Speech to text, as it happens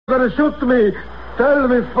You're gonna shoot me. Tell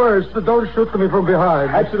me first. Don't shoot me from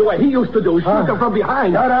behind. That's the way he used to do. Shoot him from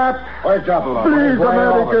behind. Shut up. Where's trouble? Please,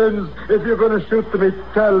 Americans, if you're gonna shoot me,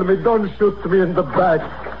 tell me. Don't shoot me in the back.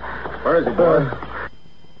 Where is he, boy?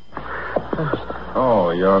 Oh,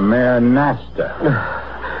 you're Mayor Nasta.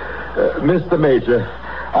 Mr. Major,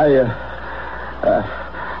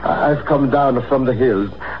 I've come down from the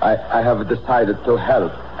hills. I have decided to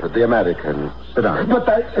help the Americans. Sit down. But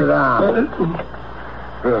Sit down.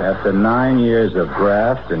 After 9 years of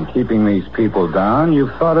graft and keeping these people down,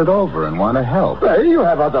 you've thought it over and want to help. Well, you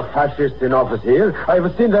have other fascists in office here.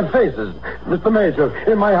 I've seen their faces. Mr. Major,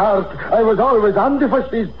 in my heart, I was always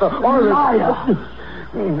anti-fascist. Always. Liar.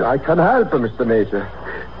 I can help, Mr. Major.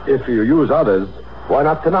 If you use others, why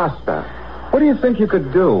not Nasta? What do you think you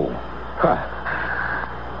could do?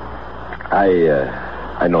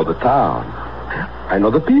 I know the town. I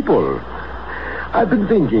know the people. I've been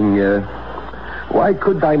thinking, why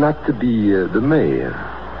could I not be the mayor?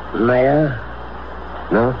 Mayor?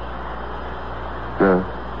 No? No.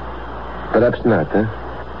 Perhaps not, huh?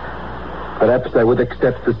 Perhaps I would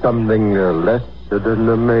accept something less than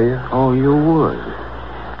the mayor. Oh, you would?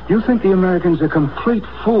 You think the Americans are complete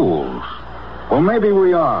fools. Well, maybe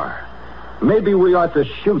we are. Maybe we ought to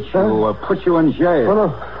shoot you or put you in jail. Oh,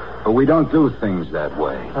 no. But we don't do things that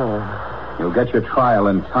way. You'll get your trial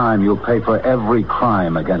in time. You'll pay for every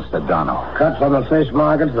crime against Adano. Cut from the fish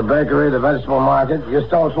markets, the bakery, the vegetable market. You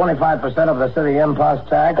stole 25% of the city impost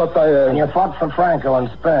tax. But And you fought for Franco in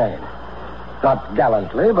Spain. Not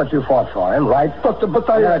gallantly, but you fought for him, right? But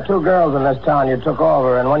There are 2 girls in this town you took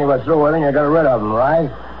over, and when you were through with them, you got rid of them, right?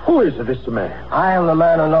 Who is this man? I am the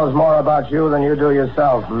man who knows more about you than you do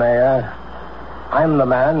yourself, Mayor. I'm the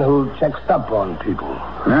man who checks up on people.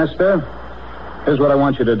 Master, here's what I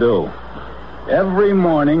want you to do. Every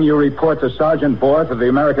morning you report to Sergeant Borth of the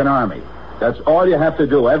American Army. That's all you have to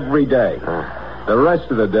do every day. The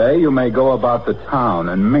rest of the day you may go about the town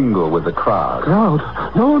and mingle with the crowd.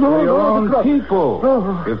 Crowd? No, Your own crowd. people.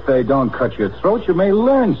 No. If they don't cut your throat, you may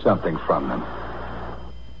learn something from them.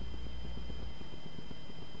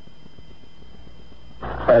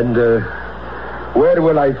 And where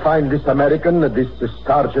will I find this American, this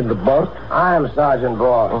Sergeant Borth? I'm Sergeant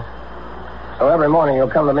Borth. So every morning you'll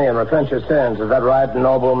come to me and repent your sins. Is that right,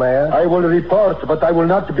 noble Mayor? I will report, but I will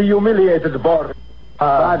not be humiliated, Borth.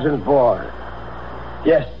 Sergeant Borth.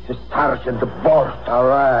 Yes, Sergeant Borth. All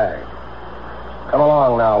right. Come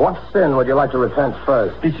along now. What sin would you like to repent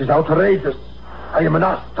first? This is outrageous. I am an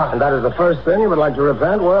Asta. And that is the first sin you would like to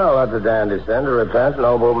repent? Well, that's a dandy sin to repent,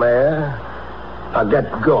 noble Mayor. Now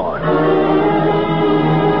get going.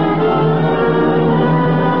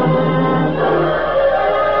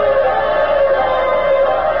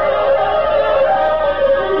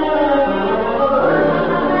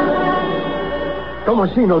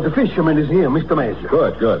 Tomasino, the fisherman, is here, Mr. Major.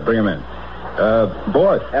 Good. Bring him in.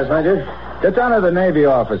 Borth. Yes, Major? Get down to the Navy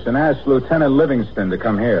office and ask Lieutenant Livingston to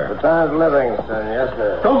come here. Lieutenant Livingston, yes,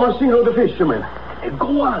 sir. Tomasino, the fisherman.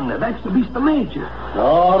 Go on, that's Mr. Major.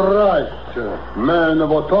 All right. Man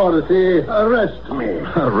of authority, arrest me.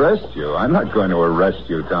 Arrest you? I'm not going to arrest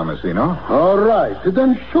you, Tomasino. All right,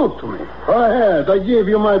 then shoot me. Go ahead, I give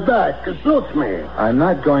you my back. Shoot me. I'm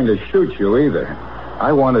not going to shoot you either.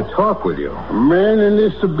 I want to talk with you. Men in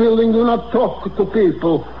this building do not talk to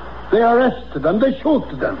people. They arrest them, they shoot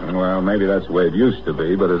them. Well, maybe that's the way it used to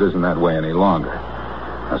be, but it isn't that way any longer.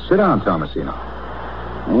 Now, sit down, Tomasino.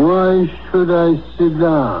 Why should I sit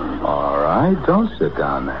down? All right, don't sit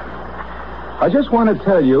down then. I just want to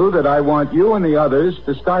tell you that I want you and the others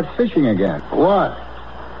to start fishing again. Why?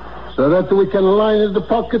 So that we can line the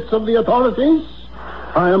pockets of the authorities?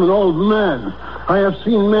 I am an old man. I have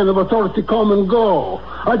seen men of authority come and go.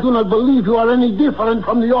 I do not believe you are any different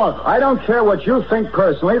from the others. I don't care what you think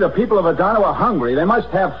personally. The people of Adano are hungry. They must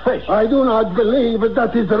have fish. I do not believe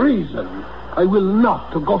that is the reason. I will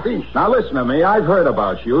not go fish. Now listen to me. I've heard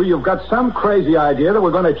about you. You've got some crazy idea that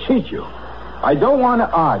we're going to cheat you. I don't want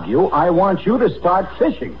to argue. I want you to start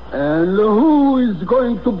fishing. And who is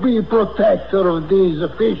going to be protector of these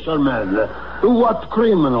fishermen? What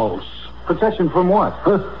criminals? Protection from what?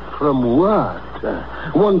 From what?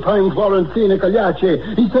 One time Florentino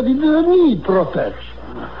Cagliacci, he said he didn't need protection.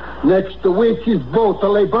 Next week his boat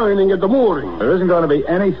lay burning at the mooring. There isn't going to be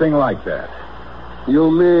anything like that.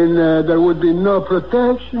 You mean there would be no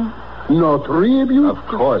protection? No tribute? Of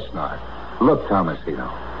course not. Look, Tomasino,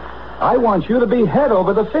 I want you to be head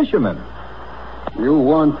over the fishermen. You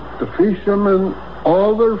want the fishermen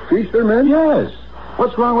over fishermen? Yes.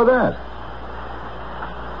 What's wrong with that?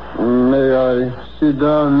 May I sit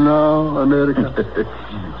down now, America?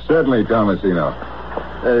 Certainly, Tomasino.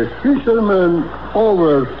 A fisherman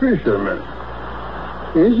over fisherman.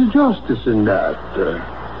 Is justice in that.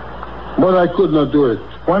 But I could not do it.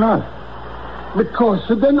 Why not? Because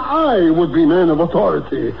then I would be man of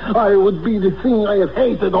authority. I would be the thing I have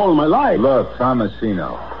hated all my life. Look,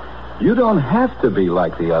 Tomasino, you don't have to be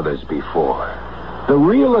like the others before. The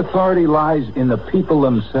real authority lies in the people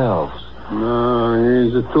themselves. No,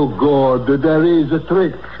 he's too good. There is a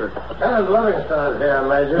trick. Lieutenant Livingston is here,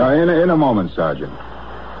 Major. In a moment, Sergeant.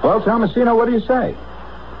 Well, Tomasino, what do you say?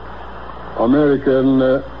 American,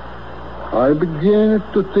 I begin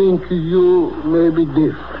to think you may be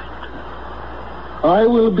different. I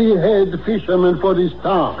will be head fisherman for this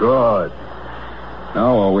town. Good.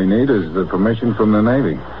 Now all we need is the permission from the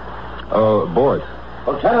Navy. Board.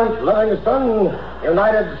 Lieutenant Livingston,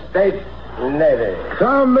 United States Navy.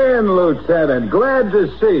 Come in, Lieutenant. Glad to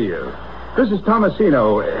see you. This is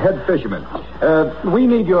Tomasino, head fisherman. We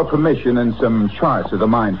need your permission and some charts of the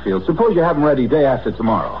minefield. Suppose you have them ready day after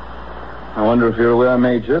tomorrow. I wonder if you're aware,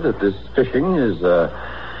 Major, that this fishing is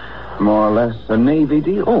more or less a Navy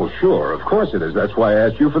deal. Oh, sure. Of course it is. That's why I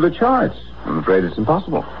asked you for the charts. I'm afraid it's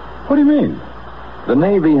impossible. What do you mean? The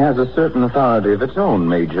Navy has a certain authority of its own,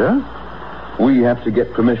 Major. We have to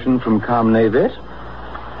get permission from Comnavet,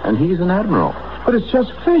 and he's an admiral. But it's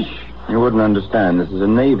just fish. You wouldn't understand. This is a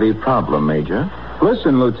Navy problem, Major.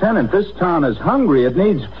 Listen, Lieutenant, this town is hungry. It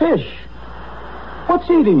needs fish. What's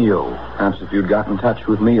eating you? Perhaps if you'd got in touch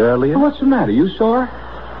with me earlier. What's the matter? You sore?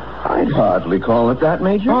 I'd hardly call it that,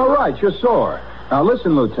 Major. All right, you're sore. Now,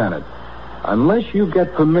 listen, Lieutenant. Unless you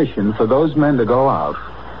get permission for those men to go out,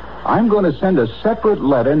 I'm going to send a separate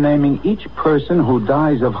letter naming each person who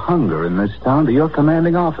dies of hunger in this town to your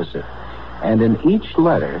commanding officer. And in each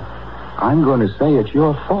letter, I'm going to say it's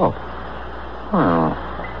your fault. Well,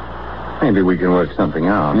 maybe we can work something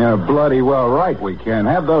out. You're bloody well right we can.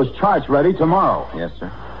 Have those charts ready tomorrow. Yes,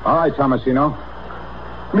 sir. All right, Tomasino.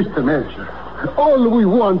 Mr. Major, all we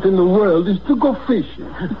want in the world is to go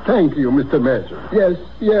fishing. Thank you, Mr. Major. Yes,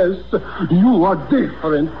 you are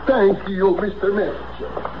different. Thank you, Mr.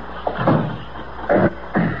 Major.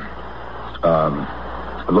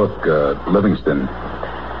 Look, Livingston,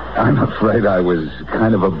 I'm afraid I was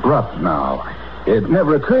kind of abrupt now. It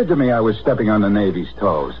never occurred to me I was stepping on the Navy's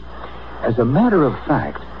toes. As a matter of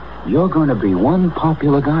fact, you're going to be one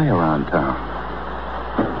popular guy around town.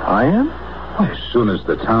 I am? As soon as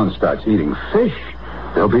the town starts eating fish,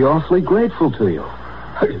 they'll be awfully grateful to you.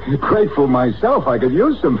 Grateful myself. I could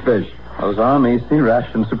use some fish. Those Army sea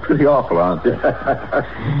rations are pretty awful, aren't they?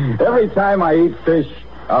 Every time I eat fish,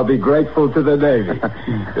 I'll be grateful to the Navy.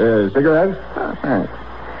 Cigarette? Thanks.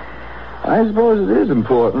 I suppose it is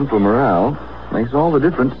important for morale. Makes all the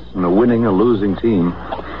difference in a winning or losing team.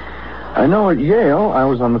 I know at Yale, I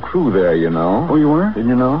was on the crew there, you know. Oh, you were? Didn't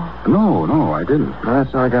you know? No, I didn't. Well,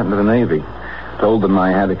 that's how I got into the Navy. Told them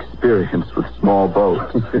I had experience with small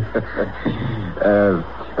boats.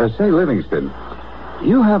 Say, Livingston,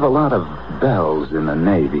 you have a lot of bells in the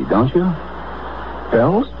Navy, don't you?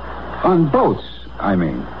 Bells? On boats, I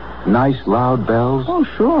mean. Nice, loud bells. Oh,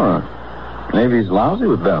 sure. Navy's lousy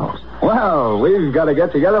with bells. Well, we've got to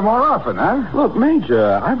get together more often, huh? Look,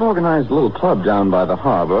 Major, I've organized a little club down by the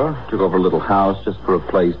harbor. Took over a little house just for a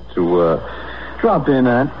place to drop in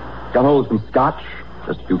at. Got hold of some scotch,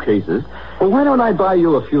 just a few cases. Well, why don't I buy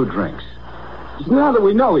you a few drinks? Just now that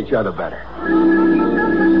we know each other better.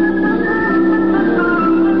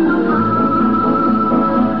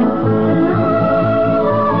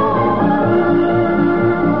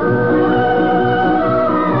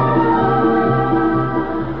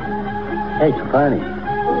 Hey, Trapani.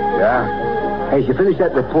 Yeah? Hey, you finished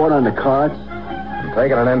that report on the cards? I'm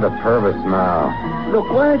taking it into Purvis now. Look,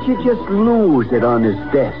 why don't you just lose it on his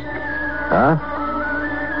desk? Huh?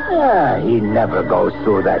 Yeah, he never goes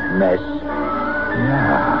through that mess.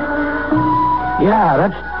 Yeah,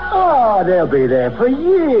 that's... Oh, they'll be there for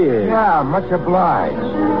years. Yeah, much obliged.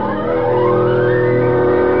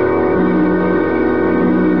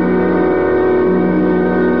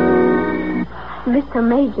 Mr.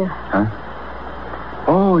 Major. Huh?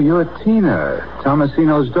 Oh, you're Tina,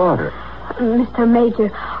 Tomasino's daughter. Mr.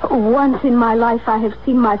 Major, once in my life I have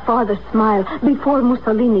seen my father smile before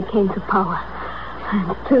Mussolini came to power.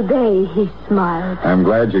 And today he smiled. I'm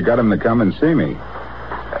glad you got him to come and see me.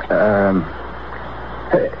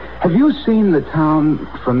 Have you seen the town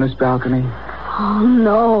from this balcony? Oh,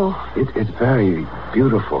 no. It's very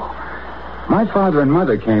beautiful. My father and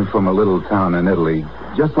mother came from a little town in Italy,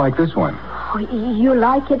 just like this one. Oh, you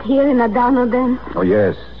like it here in Adano, then? Oh,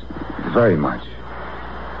 yes, very much.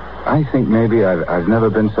 I think maybe I've never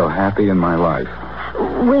been so happy in my life.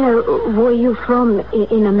 Where were you from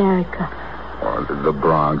in America? Oh, the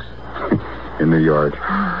Bronx in New York.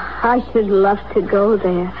 I should love to go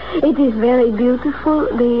there. It is very beautiful,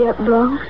 the Bronx.